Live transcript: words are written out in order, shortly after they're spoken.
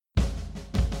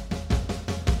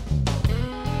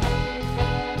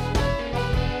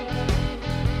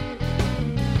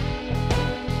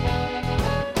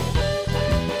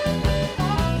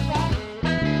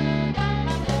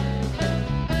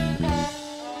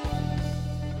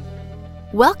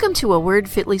Welcome to A Word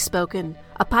Fitly Spoken,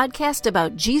 a podcast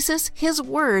about Jesus, His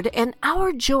Word, and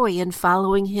our joy in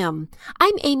following Him.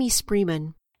 I'm Amy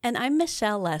Spreeman. And I'm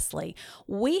Michelle Leslie.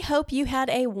 We hope you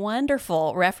had a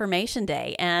wonderful Reformation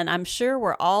Day, and I'm sure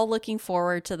we're all looking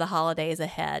forward to the holidays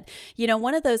ahead. You know,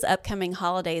 one of those upcoming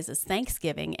holidays is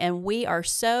Thanksgiving, and we are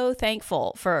so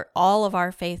thankful for all of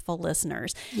our faithful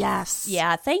listeners. Yes.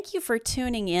 Yeah, thank you for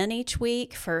tuning in each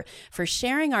week, for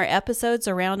sharing our episodes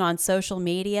around on social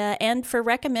media, and for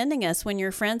recommending us when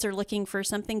your friends are looking for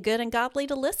something good and godly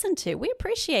to listen to. We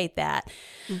appreciate that.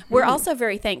 Mm-hmm. We're also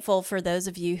very thankful for those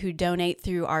of you who donate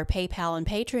through our PayPal and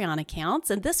Patreon accounts.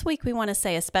 And this week, we want to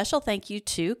say a special thank you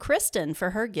to Kristen for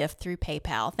her gift through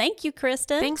PayPal. Thank you,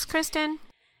 Kristen. Thanks, Kristen.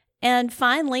 And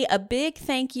finally, a big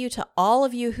thank you to all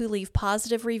of you who leave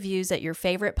positive reviews at your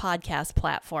favorite podcast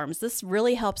platforms. This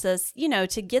really helps us,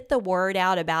 to get the word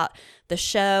out about the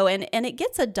show, and it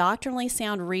gets a doctrinally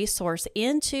sound resource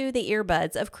into the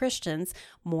earbuds of Christians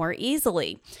more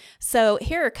easily. So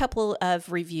here are a couple of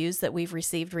reviews that we've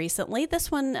received recently. This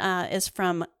one is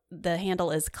from the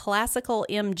handle is Classical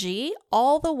MG,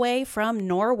 all the way from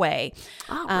Norway.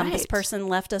 Right. This person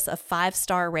left us a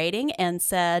 5-star rating and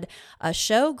said, "A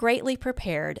show greatly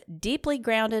prepared, deeply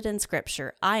grounded in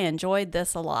Scripture. I enjoyed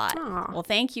this a lot." Aww. Well,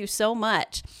 thank you so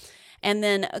much. And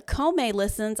then Kome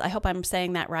listens, I hope I'm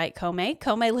saying that right, Kome.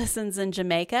 Kome listens in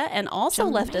Jamaica and also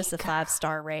left us a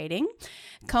 5-star rating.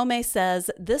 Kome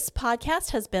says, "This podcast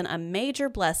has been a major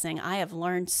blessing. I have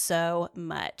learned so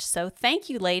much." So thank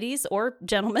you, ladies or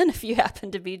gentlemen, if you happen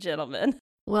to be gentlemen.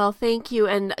 Well, thank you.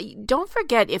 And don't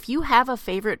forget, if you have a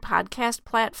favorite podcast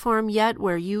platform yet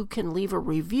where you can leave a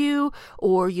review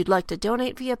or you'd like to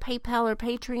donate via PayPal or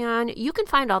Patreon, you can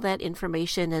find all that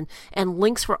information and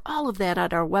links for all of that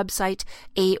at our website,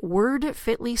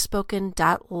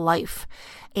 awordfitlyspoken.life.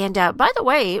 And by the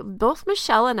way, both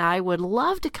Michelle and I would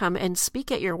love to come and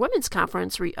speak at your women's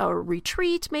conference or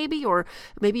retreat maybe, or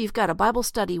maybe you've got a Bible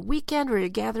study weekend where you're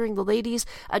gathering the ladies.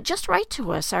 Just write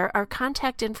to us. Our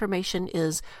contact information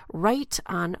is right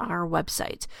on our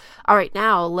website. All right,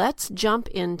 now let's jump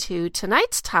into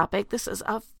tonight's topic. This is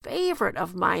a favorite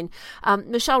of mine.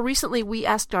 Michelle, recently we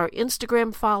asked our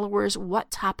Instagram followers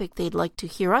what topic they'd like to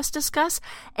hear us discuss,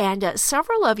 and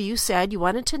several of you said you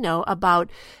wanted to know about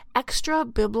extra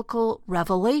biblical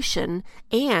revelation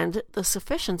and the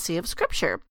sufficiency of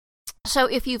Scripture. So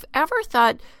if you've ever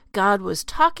thought God was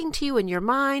talking to you in your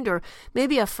mind, or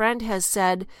maybe a friend has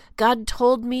said, "God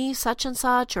told me such and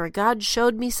such," or "God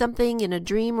showed me something in a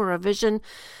dream or a vision,"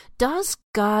 does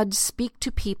God speak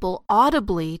to people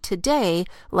audibly today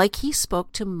like He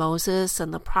spoke to Moses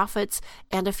and the prophets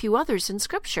and a few others in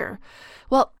Scripture?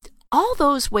 Well, all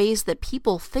those ways that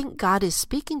people think God is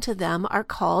speaking to them are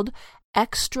called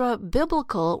extra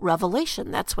biblical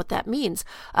revelation. That's what that means.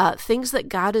 Things that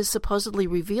God is supposedly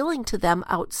revealing to them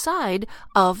outside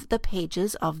of the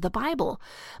pages of the Bible.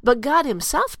 But God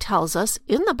Himself tells us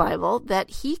in the Bible that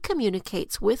He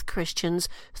communicates with Christians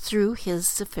through His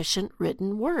sufficient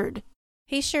written word.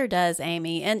 He sure does,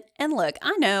 Amy. And look,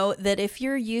 I know that if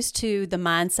you're used to the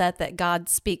mindset that God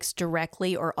speaks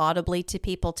directly or audibly to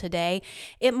people today,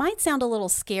 it might sound a little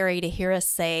scary to hear us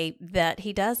say that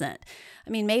He doesn't. I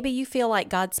mean, maybe you feel like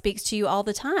God speaks to you all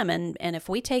the time, and if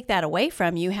we take that away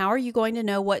from you, how are you going to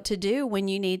know what to do when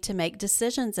you need to make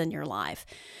decisions in your life?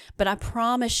 But I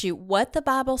promise you, what the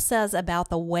Bible says about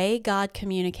the way God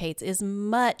communicates is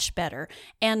much better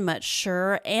and much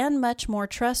surer and much more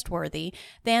trustworthy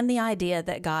than the idea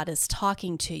that God is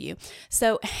talking to you.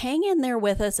 So hang in there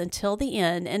with us until the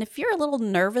end. And if you're a little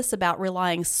nervous about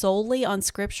relying solely on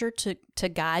Scripture to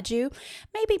guide you,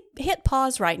 maybe hit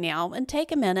pause right now and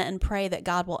take a minute and pray that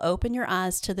God will open your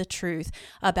eyes to the truth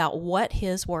about what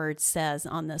His Word says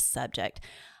on this subject.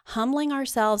 Humbling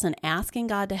ourselves and asking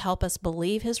God to help us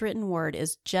believe His written word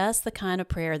is just the kind of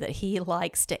prayer that He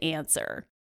likes to answer.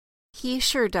 He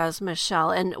sure does,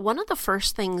 Michelle. And one of the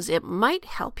first things it might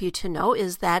help you to know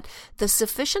is that the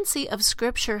sufficiency of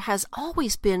Scripture has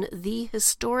always been the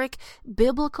historic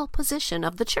biblical position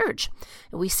of the church.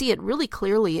 And we see it really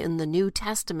clearly in the New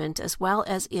Testament as well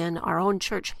as in our own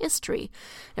church history.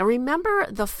 Now remember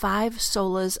the 5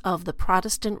 solas of the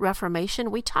Protestant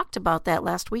Reformation? We talked about that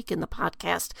last week in the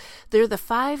podcast. They're the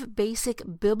 5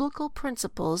 basic biblical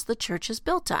principles the church is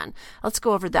built on. Let's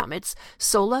go over them. It's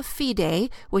sola fide,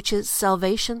 which is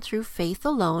salvation through faith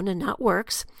alone and not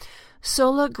works.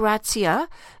 Sola gratia,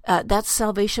 that's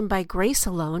salvation by grace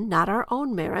alone, not our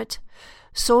own merit.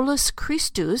 Solus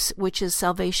Christus, which is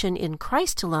salvation in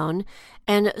Christ alone,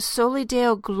 and Soli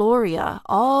Deo Gloria,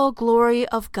 all glory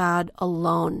of God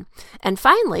alone. And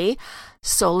finally,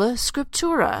 Sola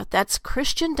Scriptura, that's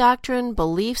Christian doctrine,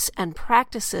 beliefs, and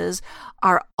practices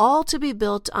are all to be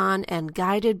built on and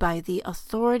guided by the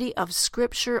authority of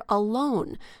Scripture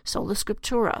alone. Sola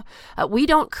Scriptura. We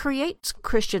don't create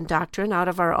Christian doctrine out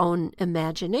of our own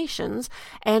imaginations,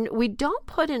 and we don't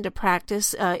put into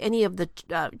practice any of the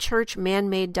church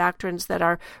man-made doctrines that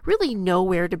are really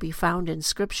nowhere to be found in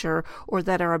Scripture or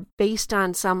that are based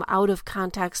on some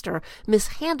out-of-context or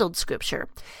mishandled Scripture.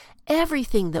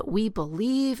 Everything that we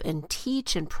believe and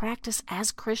teach and practice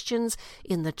as Christians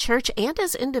in the church and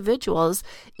as individuals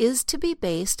is to be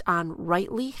based on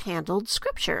rightly handled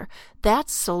Scripture.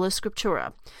 That's sola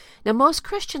scriptura. Now, most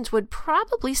Christians would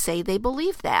probably say they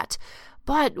believe that.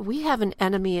 But we have an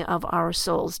enemy of our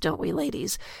souls, don't we,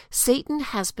 ladies? Satan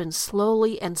has been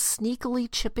slowly and sneakily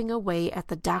chipping away at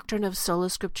the doctrine of sola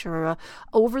scriptura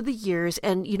over the years,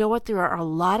 and you know what? There are a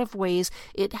lot of ways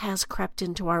it has crept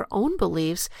into our own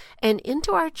beliefs and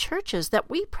into our churches that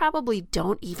we probably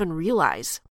don't even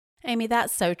realize. Amy,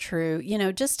 that's so true. You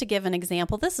know, just to give an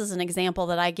example, this is an example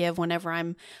that I give whenever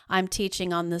I'm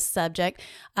teaching on this subject.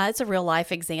 It's a real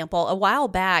life example. A while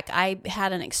back, I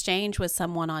had an exchange with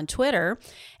someone on Twitter,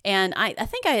 and I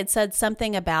think I had said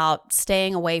something about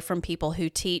staying away from people who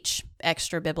teach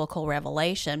extra biblical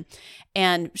revelation.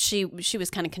 And she was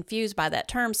kind of confused by that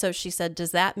term. So she said, does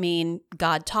that mean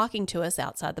God talking to us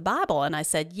outside the Bible? And I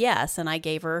said, yes. And I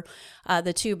gave her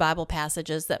the 2 Bible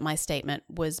passages that my statement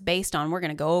was based on. We're going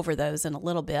to go over those in a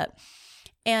little bit.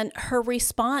 And her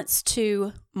response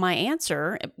to my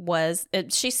answer was,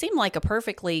 she seemed like a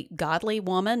perfectly godly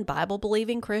woman,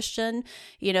 Bible-believing Christian,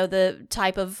 you know, the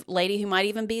type of lady who might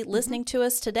even be listening to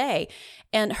us today.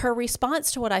 And her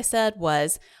response to what I said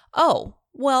was, oh,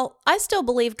 well, I still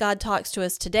believe God talks to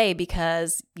us today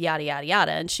because yada, yada,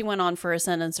 yada. And she went on for a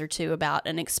sentence or two about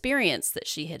an experience that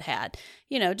she had had,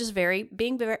 you know, just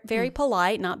being very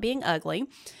polite, not being ugly.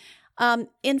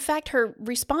 In fact, her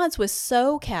response was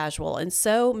so casual and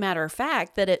so matter of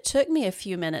fact that it took me a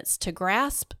few minutes to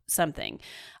grasp something.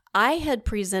 I had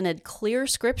presented clear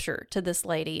scripture to this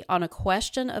lady on a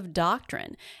question of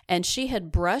doctrine, and she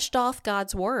had brushed off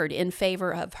God's word in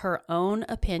favor of her own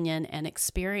opinion and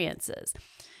experiences.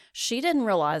 She didn't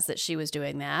realize that she was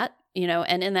doing that, you know,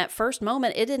 and in that first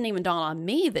moment, it didn't even dawn on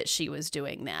me that she was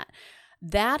doing that.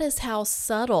 That is how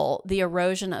subtle the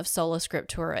erosion of sola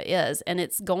scriptura is, and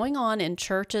it's going on in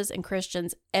churches and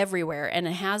Christians everywhere, and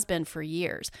it has been for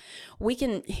years. We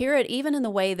can hear it even in the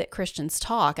way that Christians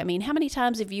talk. I mean, how many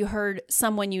times have you heard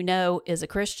someone you know is a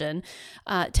Christian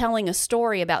telling a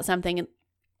story about something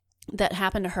that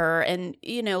happened to her, and,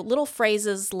 you know, little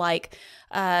phrases like,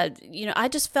 you know, I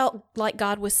just felt like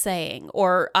God was saying,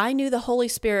 or I knew the Holy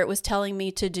Spirit was telling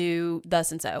me to do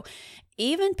thus and so.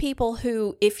 Even people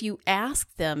who, if you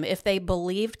ask them if they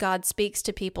believed God speaks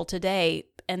to people today,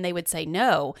 and they would say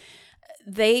no,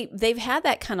 they've had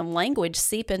that kind of language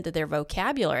seep into their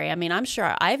vocabulary. I mean, I'm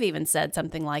sure I've even said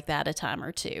something like that a time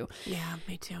or two. Yeah,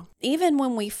 me too. Even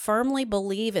when we firmly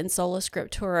believe in sola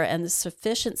scriptura and the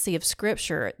sufficiency of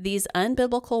Scripture, these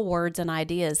unbiblical words and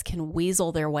ideas can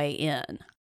weasel their way in.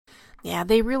 Yeah,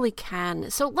 they really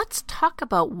can. So let's talk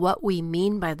about what we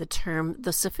mean by the term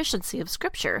the sufficiency of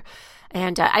Scripture.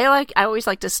 And I always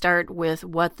like to start with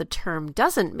what the term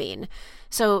doesn't mean.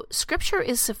 So Scripture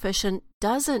is sufficient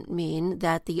doesn't mean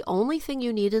that the only thing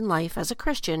you need in life as a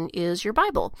Christian is your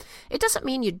Bible. It doesn't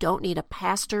mean you don't need a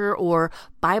pastor or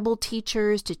Bible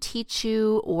teachers to teach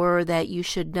you, or that you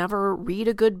should never read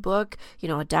a good book, you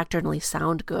know, a doctrinally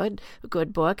sound good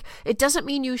book. It doesn't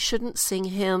mean you shouldn't sing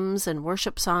hymns and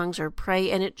worship songs or pray,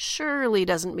 and it surely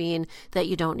doesn't mean that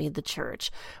you don't need the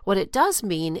church. What it does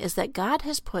mean is that God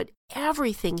has put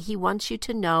everything He wants you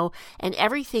to know and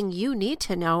everything you need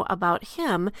to know about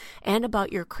Him and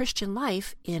about your Christian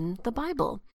life in the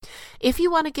Bible. If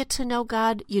you want to get to know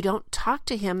God, you don't talk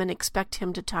to Him and expect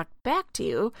Him to talk back to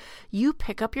you. You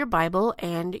pick up your Bible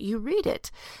and you read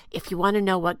it. If you want to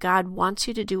know what God wants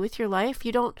you to do with your life,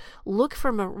 you don't look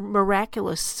for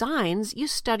miraculous signs. You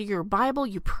study your Bible,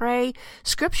 you pray.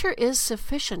 Scripture is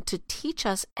sufficient to teach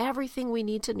us everything we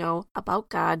need to know about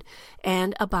God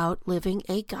and about living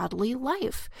a godly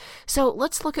life. So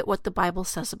let's look at what the Bible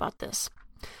says about this.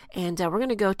 And we're going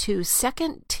to go to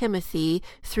 2 Timothy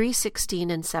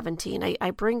 3:16 and 17. I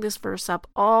bring this verse up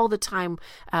all the time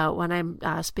when I'm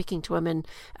speaking to women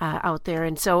out there.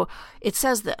 And so it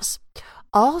says this: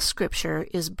 all Scripture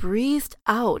is breathed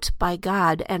out by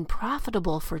God and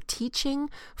profitable for teaching,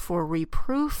 for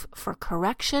reproof, for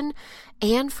correction,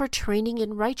 and for training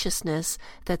in righteousness,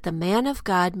 that the man of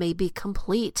God may be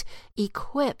complete,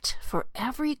 equipped for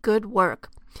every good work.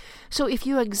 So if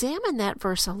you examine that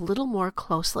verse a little more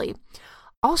closely,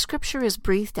 All Scripture is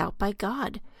breathed out by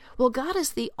God. Well, God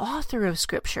is the author of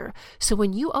Scripture. So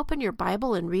when you open your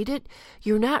Bible and read it,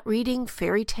 you're not reading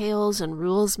fairy tales and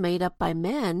rules made up by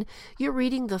men. You're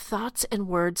reading the thoughts and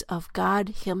words of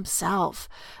God Himself.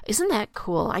 Isn't that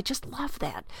cool? I just love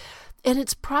that. And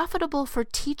it's profitable for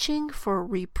teaching, for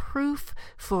reproof,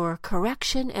 for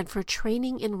correction, and for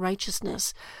training in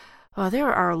righteousness.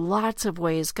 There are lots of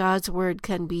ways God's Word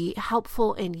can be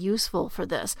helpful and useful for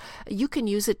this. You can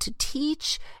use it to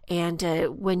teach and,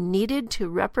 when needed, to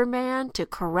reprimand, to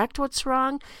correct what's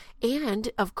wrong, and,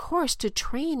 of course, to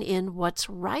train in what's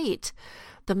right.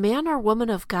 The man or woman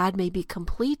of God may be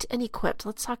complete and equipped.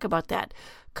 Let's talk about that.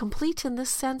 Complete in this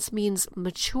sense means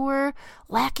mature,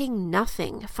 lacking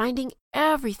nothing, finding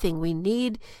everything we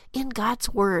need in God's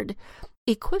Word.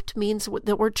 Equipped means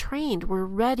that we're trained, we're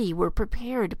ready, we're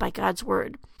prepared by God's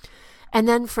Word. And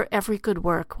then for every good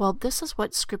work, well, this is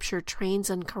what Scripture trains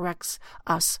and corrects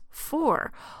us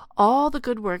for. All the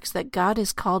good works that God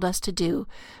has called us to do.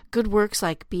 Good works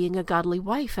like being a godly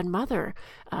wife and mother,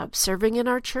 serving in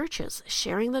our churches,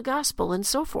 sharing the gospel, and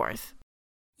so forth.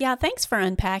 Yeah, thanks for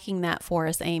unpacking that for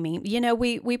us, Amy. You know,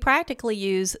 we practically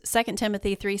use 2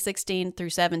 Timothy 3:16 through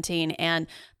 17 and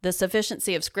the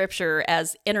sufficiency of Scripture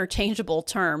as interchangeable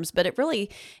terms, but it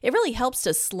really helps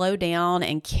to slow down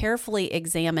and carefully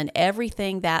examine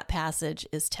everything that passage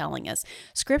is telling us.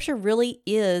 Scripture really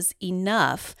is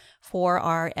enough for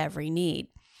our every need.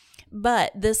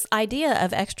 But this idea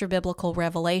of extra-biblical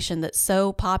revelation that's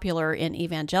so popular in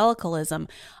evangelicalism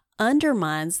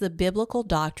undermines the biblical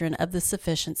doctrine of the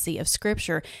sufficiency of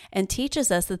Scripture and teaches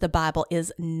us that the Bible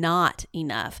is not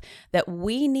enough, that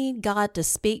we need God to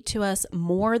speak to us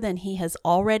more than He has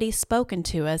already spoken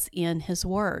to us in His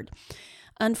Word.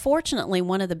 Unfortunately,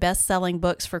 one of the best-selling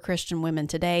books for Christian women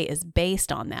today is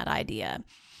based on that idea.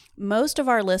 Most of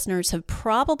our listeners have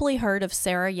probably heard of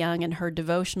Sarah Young and her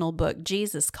devotional book,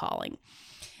 Jesus Calling.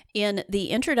 In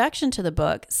the introduction to the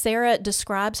book, Sarah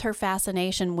describes her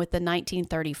fascination with the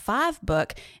 1935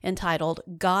 book entitled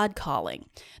God Calling.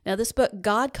 Now, this book,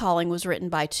 God Calling, was written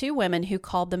by two women who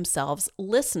called themselves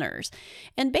listeners.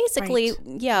 And basically,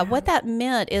 what that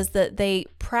meant is that they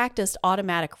practiced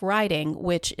automatic writing,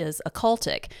 which is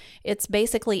occultic. It's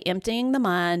basically emptying the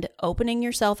mind, opening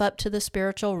yourself up to the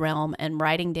spiritual realm, and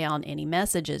writing down any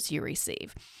messages you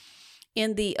receive.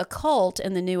 In the occult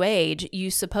and the New Age,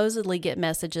 you supposedly get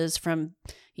messages from,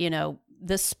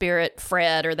 this spirit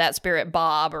Fred or that spirit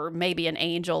Bob or maybe an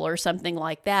angel or something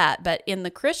like that. But in the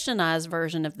Christianized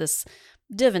version of this,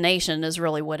 divination is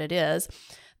really what it is.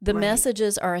 The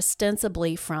messages are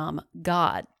ostensibly from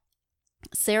God.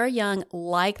 Sarah Young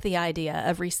liked the idea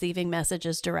of receiving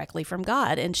messages directly from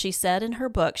God. And she said in her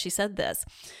book, she said this,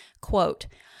 quote,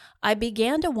 I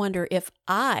began to wonder if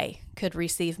I could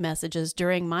receive messages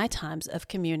during my times of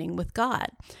communing with God.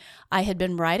 I had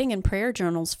been writing in prayer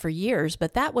journals for years,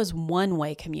 but that was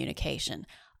one-way communication.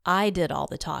 I did all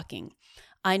the talking.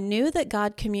 I knew that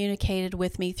God communicated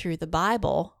with me through the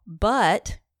Bible,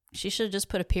 but she should have just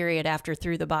put a period after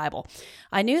through the Bible.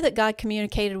 I knew that God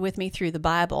communicated with me through the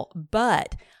Bible,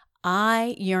 but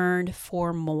I yearned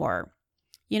for more.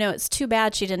 It's too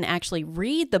bad she didn't actually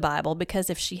read the Bible, because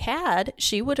if she had,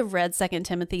 she would have read 2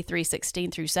 Timothy 3:16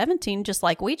 through 17, just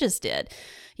like we just did.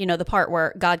 The part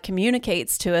where God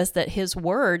communicates to us that His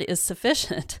Word is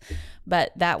sufficient,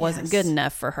 but that wasn't good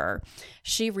enough for her.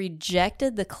 She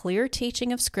rejected the clear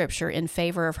teaching of Scripture in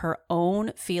favor of her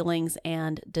own feelings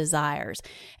and desires.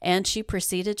 And she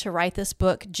proceeded to write this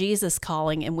book, Jesus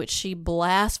Calling, in which she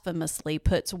blasphemously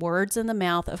puts words in the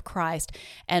mouth of Christ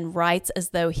and writes as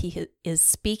though He is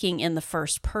speaking in the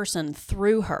first person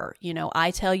through her.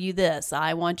 I tell you this,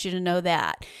 I want you to know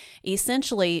that.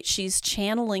 Essentially, she's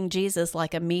channeling Jesus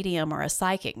like a medium or a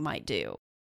psychic might do.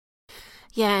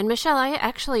 Yeah, and Michelle,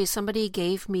 somebody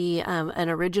gave me an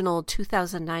original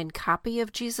 2009 copy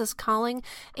of Jesus Calling,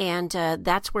 and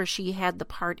that's where she had the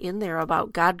part in there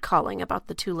about God calling, about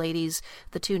the two ladies,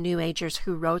 the two New Agers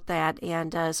who wrote that,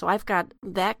 and so I've got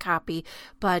that copy,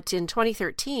 but in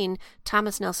 2013,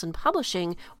 Thomas Nelson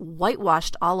Publishing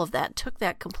whitewashed all of that, took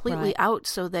that completely out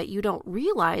so that you don't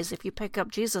realize if you pick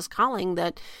up Jesus Calling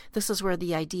that this is where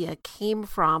the idea came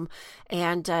from,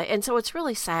 and so it's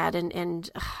really sad, and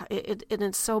it and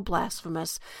it's so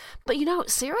blasphemous. But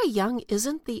Sarah Young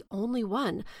isn't the only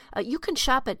one. You can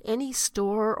shop at any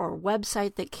store or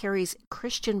website that carries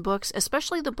Christian books,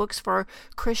 especially the books for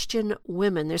Christian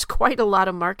women. There's quite a lot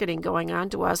of marketing going on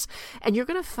to us, and you're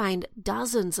going to find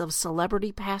dozens of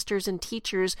celebrity pastors and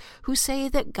teachers who say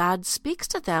that God speaks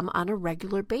to them on a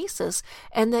regular basis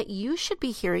and that you should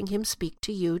be hearing him speak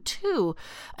to you too.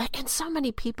 And so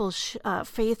many people's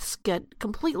faiths get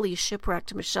completely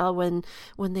shipwrecked, Michelle, when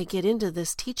they get into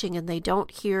this teaching and they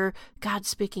don't hear God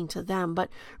speaking to them. But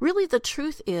really the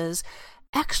truth is,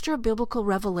 extra biblical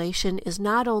revelation is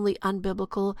not only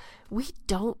unbiblical, we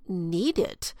don't need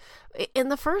it.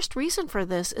 And the first reason for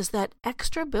this is that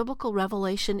extra biblical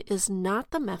revelation is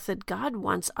not the method God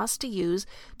wants us to use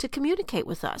to communicate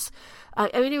with us.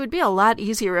 It would be a lot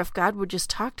easier if God would just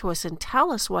talk to us and tell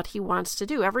us what he wants to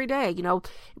do every day.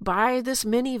 Buy this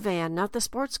minivan, not the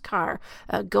sports car.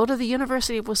 Go to the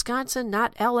University of Wisconsin,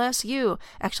 not LSU.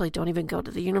 Actually, don't even go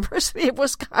to the University of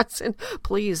Wisconsin,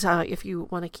 please, if you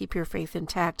want to keep your faith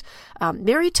intact.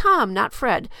 Marry Tom, not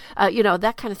Fred.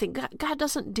 That kind of thing. God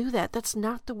doesn't do that. That's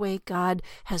not the way God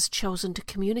has chosen to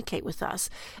communicate with us.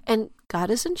 And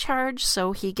God is in charge,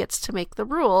 so he gets to make the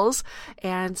rules.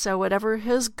 And so whatever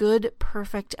his good,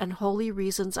 perfect, and holy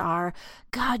reasons are,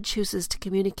 God chooses to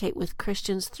communicate with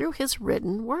Christians through his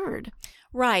written word.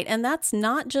 Right, and that's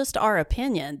not just our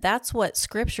opinion. That's what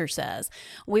Scripture says.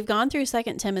 We've gone through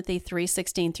 2 Timothy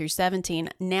 3:16 through 17.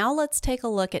 Now let's take a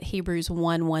look at Hebrews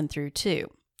 1:1 through 2.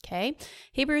 Okay?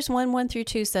 Hebrews 1:1 through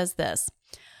 2 says this: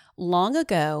 Long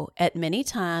ago, at many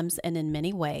times and in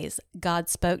many ways, God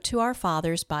spoke to our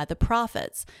fathers by the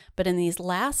prophets, but in these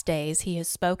last days he has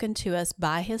spoken to us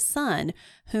by his Son,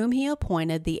 whom he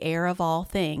appointed the heir of all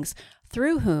things,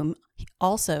 through whom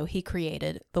also he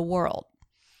created the world.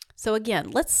 So again,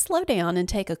 let's slow down and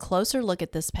take a closer look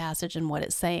at this passage and what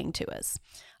it's saying to us.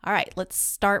 All right, let's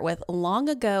start with long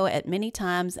ago, at many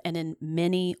times and in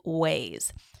many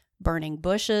ways. Burning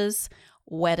bushes,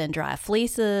 wet and dry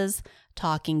fleeces,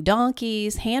 talking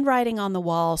donkeys, handwriting on the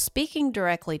wall, speaking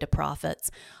directly to prophets.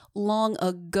 Long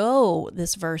ago,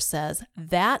 this verse says,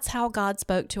 that's how God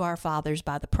spoke to our fathers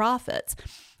by the prophets.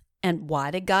 And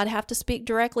why did God have to speak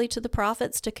directly to the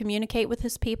prophets to communicate with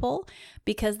his people?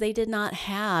 Because they did not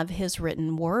have his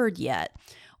written word yet.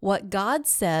 What God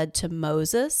said to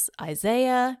Moses,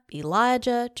 Isaiah,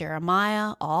 Elijah,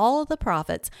 Jeremiah, all of the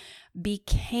prophets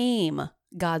became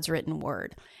God's written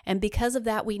word. And because of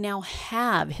that, we now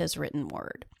have his written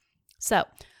word. So,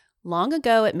 long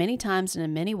ago, at many times and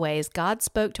in many ways, God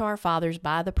spoke to our fathers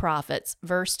by the prophets.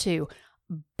 Verse 2,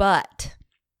 but.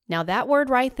 Now that word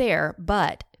right there,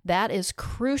 but, that is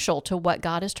crucial to what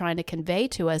God is trying to convey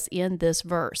to us in this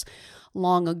verse.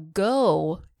 Long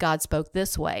ago, God spoke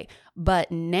this way,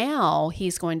 but now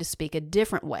he's going to speak a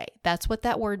different way. That's what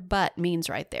that word but means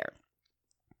right there.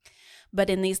 But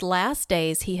in these last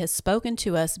days, he has spoken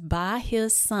to us by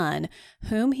his Son,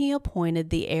 whom he appointed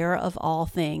the heir of all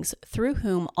things, through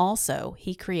whom also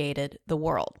he created the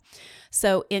world.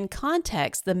 So in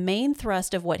context, the main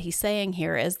thrust of what he's saying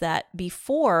here is that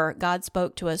before God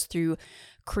spoke to us through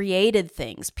created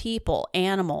things, people,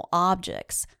 animals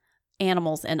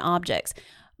and objects.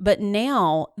 But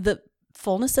now the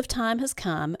fullness of time has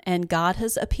come and God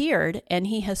has appeared and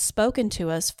he has spoken to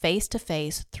us face to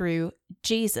face through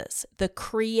Jesus, the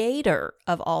creator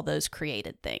of all those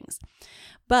created things.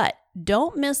 But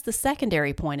don't miss the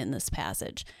secondary point in this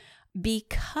passage.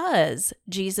 Because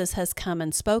Jesus has come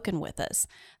and spoken with us,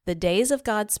 the days of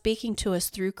God speaking to us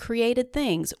through created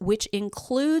things, which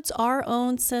includes our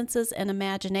own senses and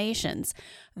imaginations,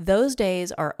 those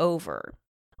days are over.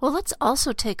 Well, let's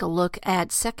also take a look at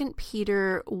 2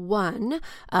 Peter 1,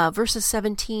 verses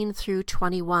 17 through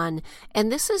 21. And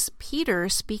this is Peter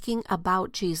speaking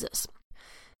about Jesus.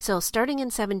 So starting in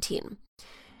 17.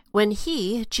 When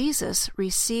he, Jesus,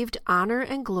 received honor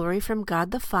and glory from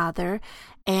God the Father,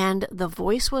 and the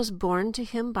voice was borne to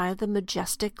him by the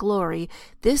majestic glory,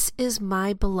 "This is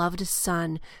my beloved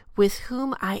Son, with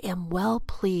whom I am well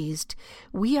pleased."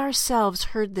 We ourselves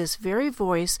heard this very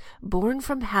voice borne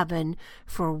from heaven,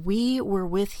 for we were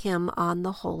with him on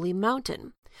the holy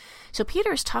mountain. So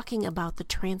Peter's talking about the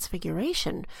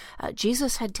transfiguration.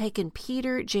 Jesus had taken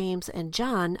Peter, James, and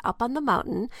John up on the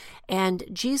mountain, and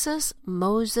Jesus,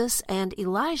 Moses, and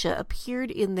Elijah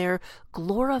appeared in their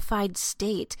glorified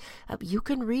state. You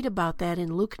can read about that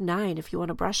in Luke 9 if you want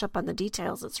to brush up on the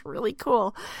details. It's really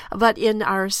cool. But in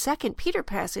our 2 Peter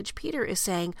passage, Peter is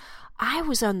saying, I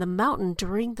was on the mountain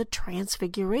during the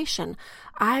transfiguration.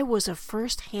 I was a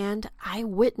first-hand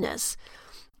eyewitness.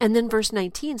 And then verse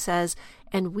 19 says,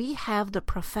 and we have the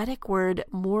prophetic word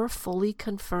more fully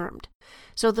confirmed.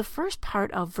 So the first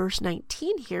part of verse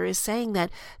 19 here is saying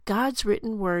that God's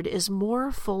written word is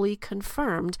more fully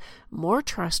confirmed, more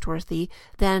trustworthy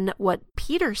than what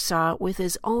Peter saw with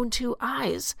his own two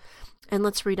eyes. And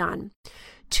let's read on.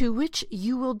 To which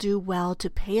you will do well to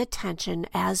pay attention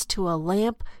as to a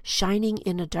lamp shining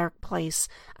in a dark place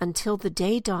until the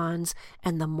day dawns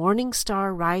and the morning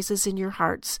star rises in your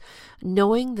hearts,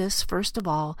 knowing this first of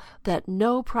all, that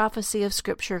no prophecy of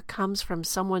Scripture comes from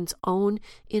someone's own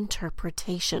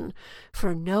interpretation.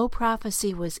 For no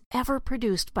prophecy was ever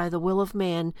produced by the will of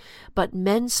man, but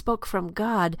men spoke from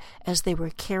God as they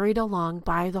were carried along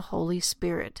by the Holy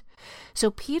Spirit. So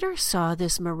Peter saw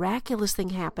this miraculous thing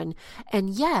happen,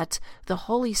 and yet the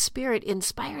Holy Spirit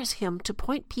inspires him to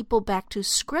point people back to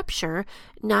Scripture,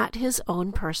 not his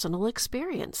own personal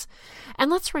experience.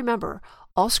 And let's remember,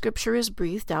 all Scripture is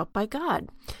breathed out by God.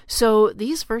 So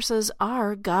these verses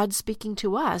are God speaking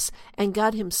to us, and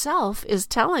God himself is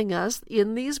telling us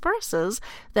in these verses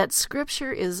that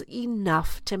Scripture is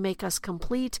enough to make us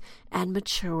complete and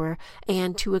mature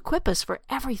and to equip us for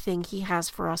everything he has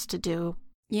for us to do.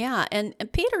 Yeah, and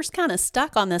Peter's kind of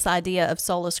stuck on this idea of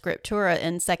sola scriptura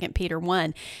in 2 Peter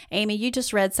 1. Amy, you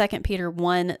just read 2 Peter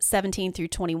 1, 17 through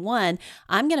 21.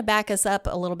 I'm going to back us up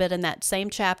a little bit in that same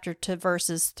chapter to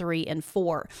verses 3 and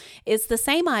 4. It's the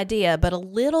same idea, but a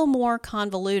little more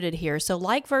convoluted here. So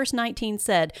like verse 19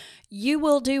 said, you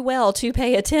will do well to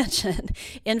pay attention.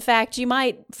 In fact, you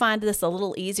might find this a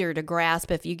little easier to grasp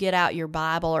if you get out your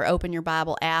Bible or open your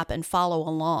Bible app and follow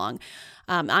along.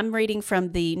 I'm reading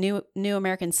from the New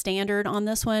American Standard on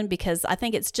this one because I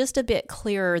think it's just a bit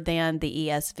clearer than the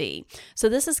ESV. So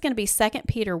this is going to be 2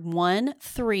 Peter 1,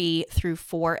 3 through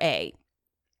 4a.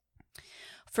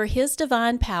 For his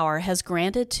divine power has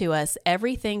granted to us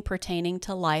everything pertaining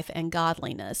to life and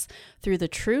godliness through the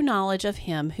true knowledge of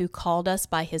him who called us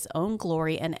by his own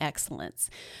glory and excellence.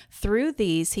 Through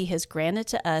these he has granted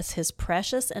to us his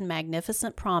precious and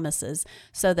magnificent promises,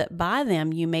 so that by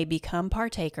them you may become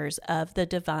partakers of the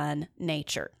divine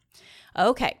nature.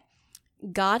 Okay.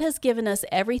 God has given us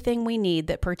everything we need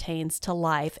that pertains to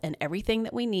life and everything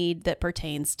that we need that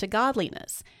pertains to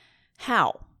godliness.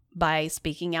 How? By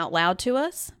speaking out loud to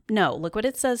us? No, look what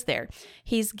it says there.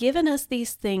 He's given us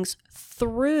these things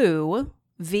through,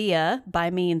 by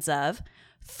means of,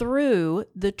 through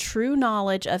the true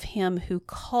knowledge of him who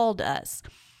called us.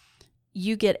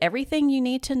 You get everything you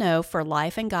need to know for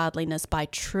life and godliness by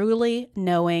truly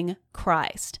knowing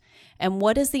Christ. And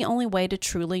what is the only way to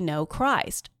truly know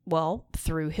Christ? Well,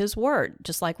 through his word,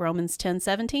 just like Romans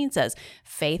 10:17 says,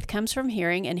 faith comes from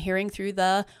hearing and hearing through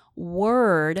the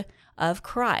word of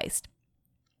Christ.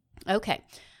 Okay,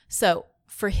 so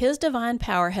for his divine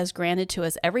power has granted to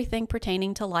us everything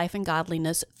pertaining to life and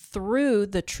godliness through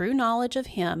the true knowledge of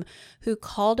him who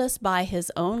called us by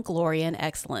his own glory and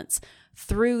excellence.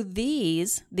 Through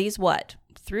these what?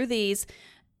 Through these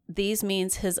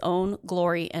means his own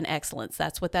glory and excellence.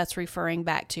 That's what that's referring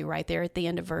back to right there at the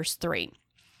end of verse 3.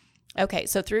 Okay,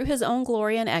 so through his own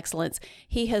glory and excellence,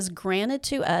 he has granted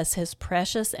to us his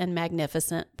precious and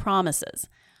magnificent promises.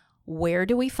 Where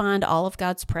do we find all of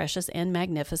God's precious and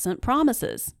magnificent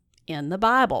promises? In the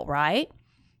Bible, right?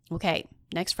 Okay,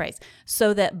 next phrase.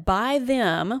 So that by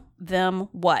them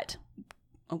what?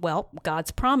 Well,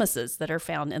 God's promises that are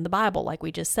found in the Bible, like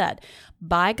we just said.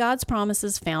 By God's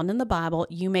promises found in the Bible,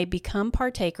 you may become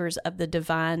partakers of the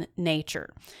divine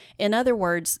nature. In other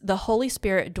words, the Holy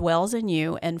Spirit dwells in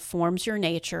you and forms your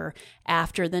nature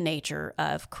after the nature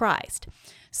of Christ.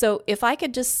 So if I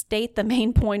could just state the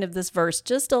main point of this verse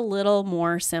just a little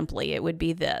more simply, it would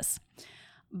be this.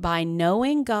 By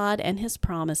knowing God and his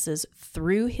promises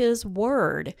through his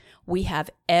word, we have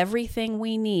everything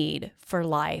we need for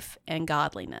life and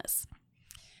godliness.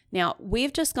 Now,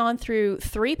 we've just gone through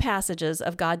 3 passages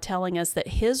of God telling us that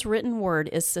his written word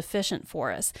is sufficient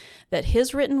for us, that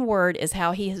his written word is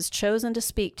how he has chosen to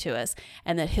speak to us,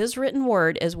 and that his written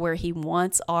word is where he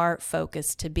wants our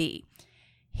focus to be.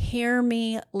 Hear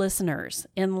me, listeners,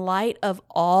 in light of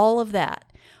all of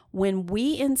that, when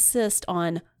we insist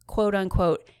on quote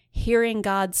unquote, hearing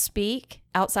God speak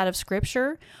outside of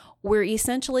Scripture, we're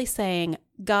essentially saying,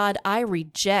 God, I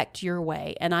reject your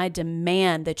way and I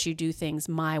demand that you do things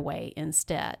my way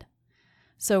instead.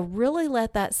 So really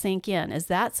let that sink in. Is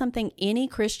that something any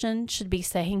Christian should be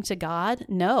saying to God?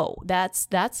 No, that's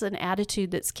an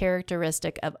attitude that's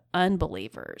characteristic of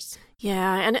unbelievers.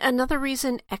 Yeah, and another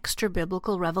reason extra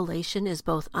biblical revelation is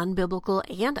both unbiblical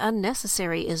and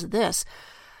unnecessary is this.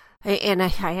 And I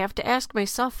have to ask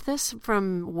myself this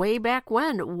from way back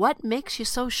when. What makes you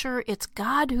so sure it's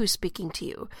God who's speaking to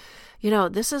you?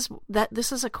 This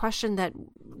is a question that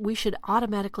we should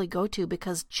automatically go to,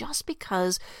 because just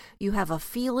because you have a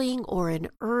feeling or an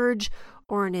urge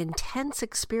or an intense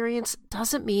experience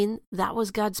doesn't mean that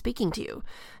was God speaking to you.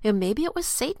 And maybe it was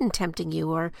Satan tempting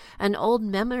you, or an old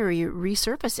memory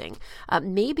resurfacing.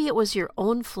 Maybe it was your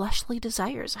own fleshly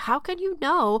desires. How can you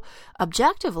know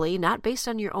objectively, not based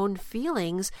on your own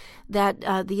feelings, that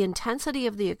the intensity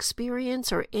of the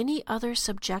experience or any other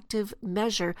subjective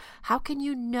measure, how can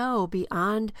you know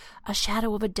beyond a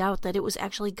shadow of a doubt that it was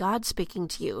actually God speaking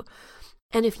to you?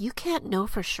 And if you can't know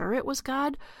for sure it was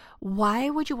God, why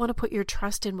would you want to put your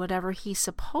trust in whatever he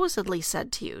supposedly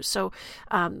said to you? So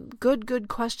good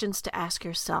questions to ask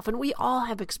yourself. And we all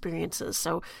have experiences,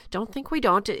 so don't think we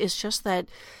don't. It's just that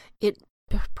it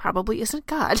probably isn't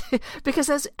God.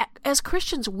 Because as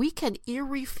Christians, we can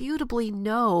irrefutably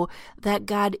know that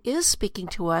God is speaking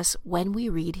to us when we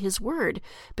read his word,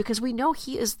 because we know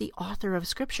he is the author of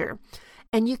Scripture.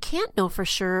 And you can't know for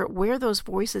sure where those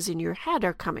voices in your head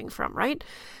are coming from, right?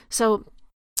 So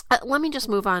let me just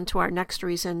move on to our next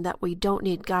reason that we don't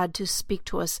need God to speak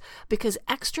to us, because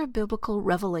extra biblical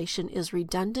revelation is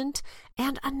redundant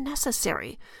and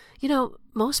unnecessary.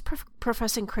 Most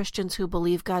professing Christians who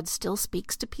believe God still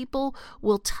speaks to people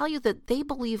will tell you that they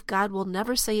believe God will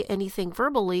never say anything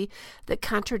verbally that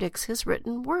contradicts his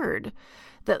written word.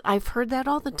 That I've heard that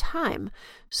all the time.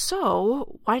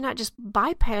 So why not just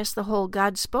bypass the whole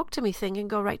God spoke to me thing and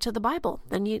go right to the Bible?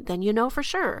 Then you know for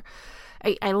sure.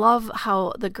 I love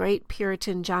how the great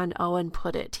Puritan John Owen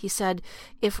put it. He said,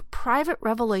 if private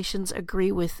revelations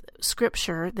agree with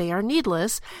Scripture, they are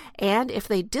needless, and if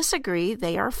they disagree,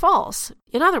 they are false.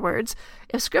 In other words,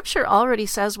 if Scripture already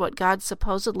says what God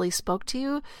supposedly spoke to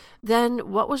you,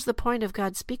 then what was the point of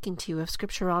God speaking to you if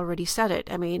Scripture already said it?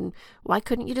 I mean, why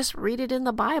couldn't you just read it in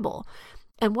the Bible?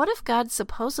 And what if God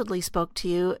supposedly spoke to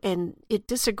you and it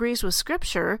disagrees with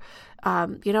Scripture?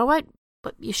 You know what?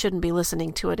 But you shouldn't be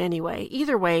listening to it anyway.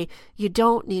 Either way, you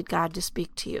don't need God to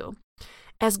speak to you.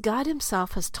 As God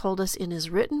himself has told us in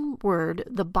his written word,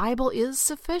 the Bible is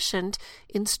sufficient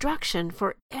instruction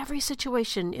for every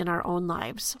situation in our own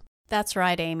lives. That's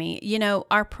right, Amy.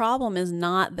 Our problem is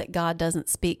not that God doesn't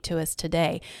speak to us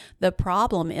today. The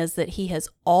problem is that he has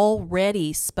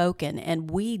already spoken, and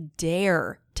we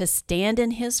dare to stand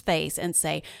in his face and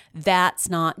say, that's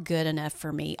not good enough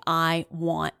for me. I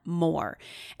want more.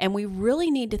 And we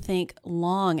really need to think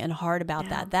long and hard about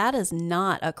that. That is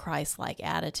not a Christ-like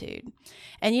attitude.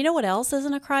 And you know what else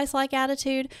isn't a Christ-like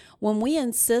attitude? When we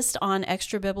insist on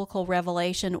extra biblical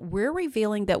revelation, we're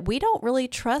revealing that we don't really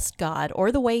trust God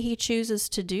or the way he chooses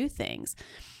to do things.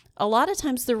 A lot of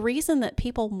times the reason that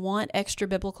people want extra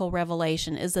biblical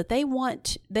revelation is that they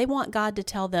want God to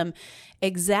tell them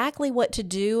exactly what to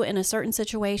do in a certain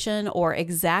situation or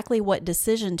exactly what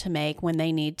decision to make when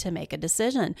they need to make a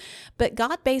decision. But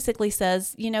God basically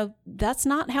says, that's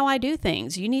not how I do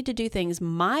things. You need to do things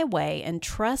my way and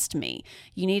trust me.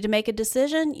 You need to make a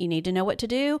decision. You need to know what to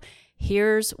do.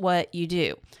 Here's what you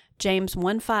do. James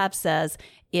 1:5 says,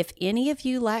 if any of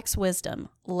you lacks wisdom,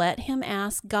 let him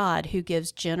ask God, who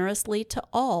gives generously to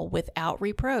all without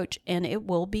reproach, and it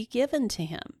will be given to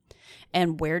him.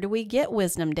 And where do we get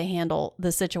wisdom to handle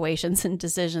the situations and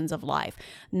decisions of life?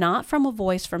 Not from a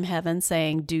voice from heaven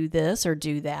saying, do this or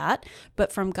do that,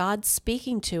 but from God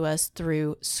speaking to us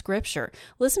through Scripture.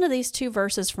 Listen to these two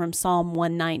verses from Psalm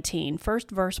 119.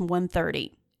 First verse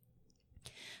 130.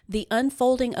 The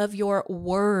unfolding of your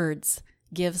words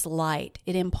gives light.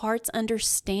 It imparts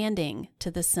understanding to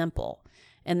the simple.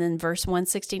 And then verse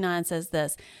 169 says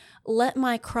this, let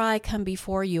my cry come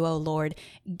before you, O Lord.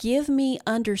 Give me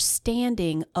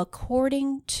understanding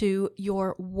according to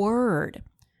your word.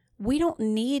 We don't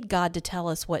need God to tell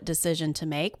us what decision to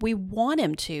make. We want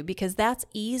him to, because that's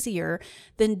easier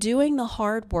than doing the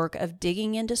hard work of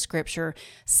digging into Scripture,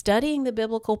 studying the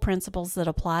biblical principles that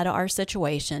apply to our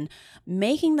situation,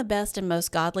 making the best and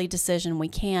most godly decision we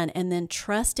can, and then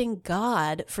trusting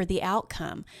God for the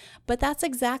outcome. But that's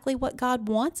exactly what God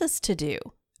wants us to do.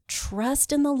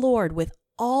 Trust in the Lord with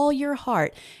all your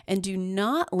heart, and do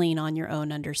not lean on your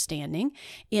own understanding.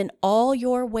 In all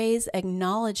your ways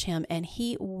acknowledge him, and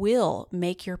he will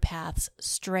make your paths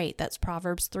straight. That's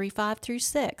Proverbs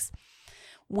 3:5-6.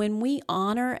 When we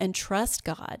honor and trust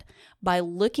God by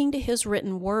looking to his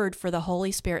written word for the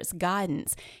Holy Spirit's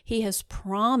guidance, he has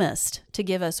promised to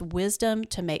give us wisdom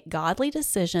to make godly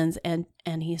decisions, and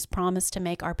he has promised to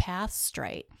make our paths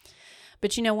straight.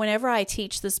 But whenever I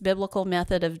teach this biblical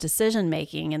method of decision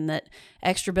making and that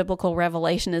extra biblical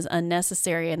revelation is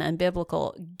unnecessary and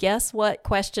unbiblical, guess what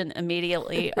question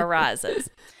immediately arises?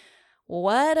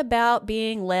 What about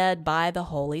being led by the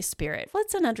Holy Spirit? Well,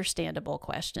 it's an understandable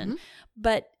question,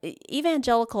 but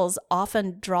evangelicals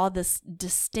often draw this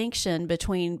distinction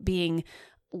between being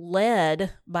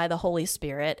led by the Holy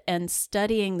Spirit and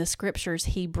studying the scriptures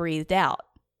he breathed out,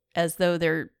 as though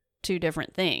they're two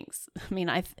different things. I mean,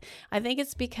 I think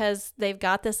it's because they've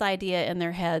got this idea in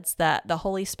their heads that the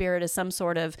Holy Spirit is some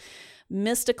sort of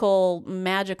mystical,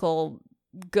 magical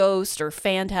ghost or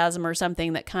phantasm or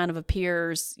something that kind of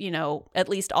appears, at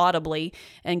least audibly,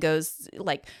 and goes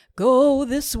like, go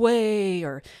this way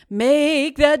or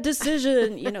make that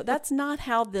decision. That's not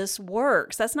how this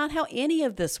works. That's not how any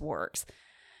of this works.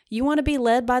 You want to be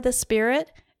led by the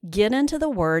Spirit? Get into the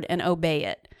Word and obey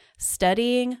it.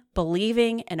 Studying,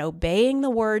 believing, and obeying the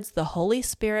words the Holy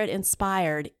Spirit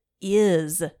inspired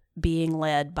is being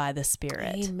led by the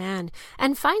Spirit. Amen.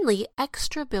 And finally,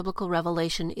 extra biblical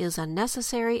revelation is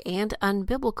unnecessary and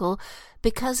unbiblical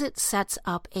because it sets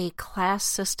up a class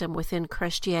system within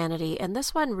Christianity. And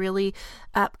this one really,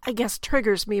 I guess,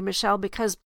 triggers me, Michelle,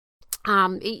 because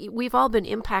we've all been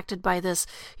impacted by this.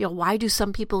 Why do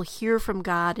some people hear from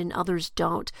God and others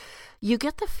don't? You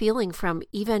get the feeling from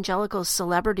evangelical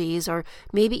celebrities or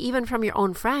maybe even from your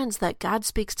own friends that God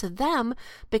speaks to them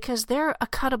because they're a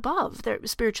cut above. They're,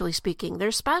 spiritually speaking,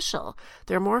 they're special.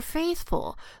 They're more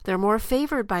faithful. They're more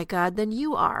favored by God than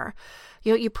you are.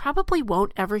 You probably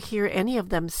won't ever hear any of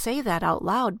them say that out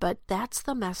loud, but that's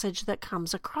the message that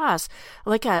comes across,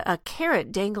 like a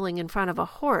carrot dangling in front of a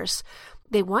horse.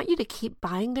 They want you to keep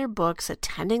buying their books,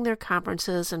 attending their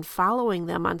conferences, and following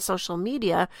them on social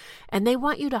media. And they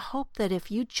want you to hope that if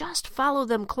you just follow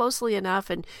them closely enough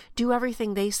and do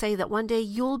everything they say, that one day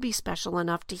you'll be special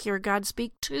enough to hear God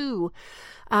speak too.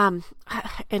 And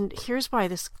here's why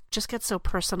this just gets so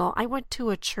personal. I went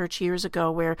to a church years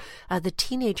ago where the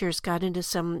teenagers got into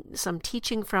some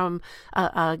teaching from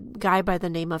a guy by the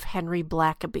name of Henry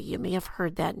Blackaby. You may have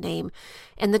heard that name.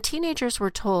 And the teenagers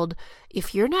were told,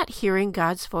 if you're not hearing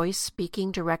God's voice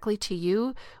speaking directly to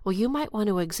you, well, you might want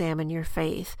to examine your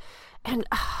faith. And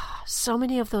so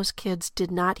many of those kids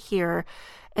did not hear,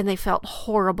 and they felt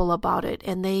horrible about it,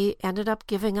 and they ended up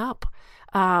giving up.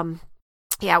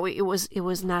 It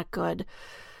was not good.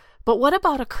 But what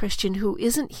about a Christian who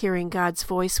isn't hearing God's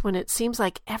voice when it seems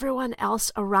like everyone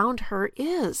else around her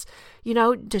is?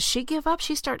 Does she give up?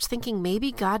 She starts thinking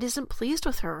maybe God isn't pleased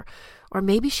with her, or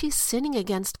maybe she's sinning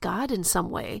against God in some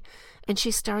way, and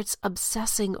she starts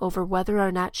obsessing over whether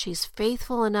or not she's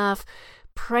faithful enough,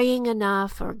 praying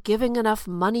enough, or giving enough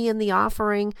money in the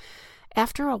offering.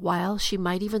 After a while, she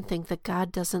might even think that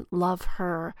God doesn't love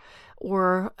her,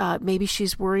 or maybe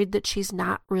she's worried that she's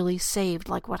not really saved,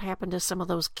 like what happened to some of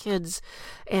those kids.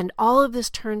 And all of this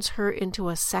turns her into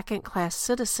a second-class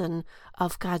citizen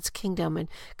of God's kingdom and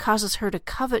causes her to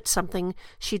covet something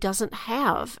she doesn't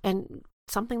have and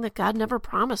something that God never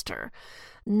promised her.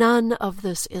 None of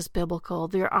this is biblical.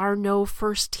 There are no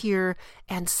first-tier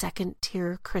and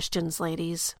second-tier Christians,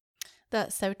 ladies.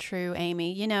 That's so true,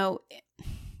 Amy.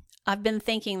 I've been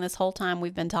thinking this whole time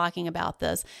we've been talking about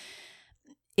this.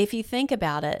 If you think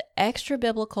about it, extra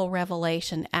biblical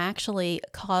revelation actually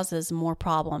causes more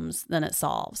problems than it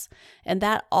solves. And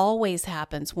that always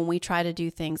happens when we try to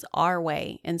do things our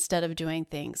way instead of doing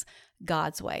things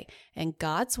God's way. And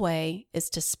God's way is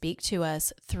to speak to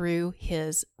us through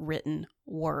His written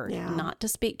word, not to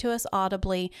speak to us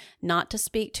audibly, not to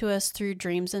speak to us through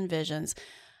dreams and visions,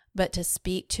 but to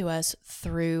speak to us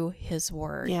through His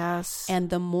word. Yes. And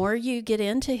the more you get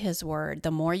into His word,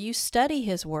 the more you study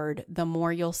His word, the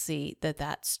more you'll see that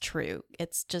that's true.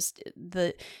 It's just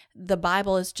the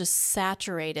Bible is just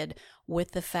saturated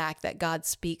with the fact that God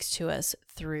speaks to us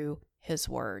through His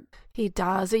word. He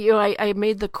does. I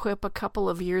made the quip a couple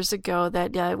of years ago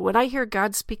that when I hear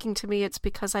God speaking to me, it's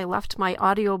because I left my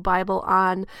audio Bible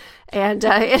on. And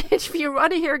if you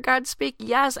want to hear God speak,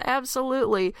 yes,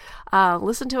 absolutely.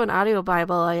 Listen to an audio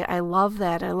Bible. I love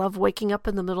that. I love waking up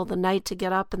in the middle of the night to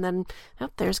get up and then,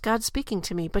 there's God speaking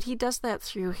to me. But He does that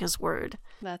through His word.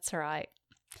 That's right.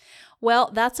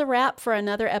 Well, that's a wrap for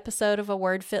another episode of A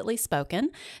Word Fitly Spoken.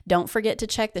 Don't forget to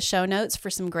check the show notes for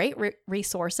some great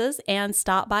resources and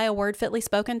stop by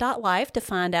awordfitlyspoken.life to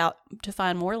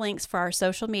find more links for our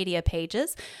social media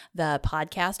pages, the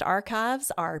podcast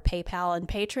archives, our PayPal and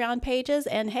Patreon pages,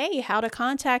 and hey, how to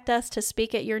contact us to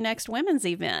speak at your next women's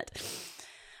event.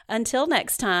 Until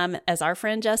next time, as our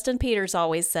friend Justin Peters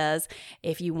always says,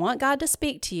 if you want God to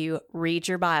speak to you, read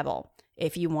your Bible.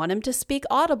 If you want Him to speak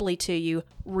audibly to you,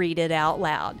 read it out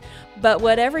loud. But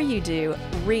whatever you do,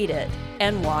 read it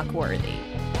and walk worthy.